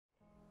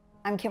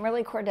I'm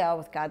Kimberly Kordell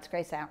with God's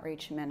Grace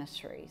Outreach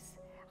Ministries.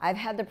 I've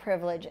had the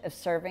privilege of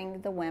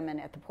serving the women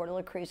at the Port of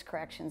La Cruz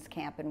Corrections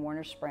Camp in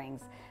Warner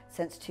Springs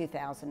since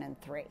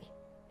 2003.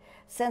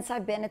 Since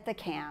I've been at the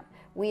camp,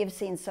 we have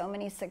seen so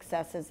many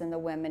successes in the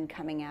women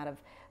coming out of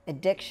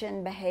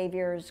addiction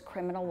behaviors,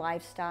 criminal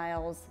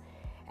lifestyles,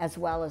 as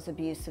well as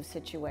abusive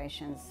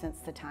situations since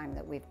the time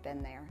that we've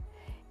been there.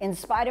 In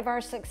spite of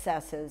our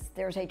successes,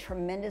 there's a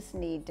tremendous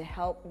need to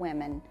help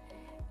women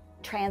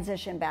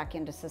transition back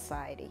into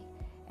society.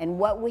 And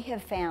what we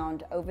have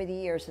found over the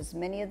years is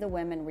many of the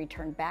women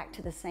return back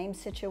to the same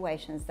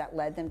situations that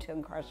led them to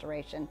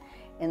incarceration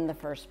in the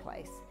first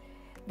place.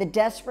 The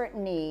desperate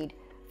need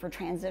for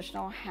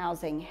transitional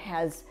housing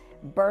has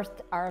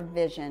birthed our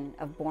vision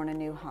of Born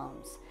Anew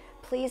homes.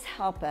 Please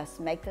help us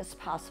make this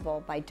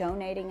possible by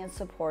donating and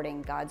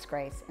supporting God's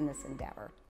Grace in this endeavor.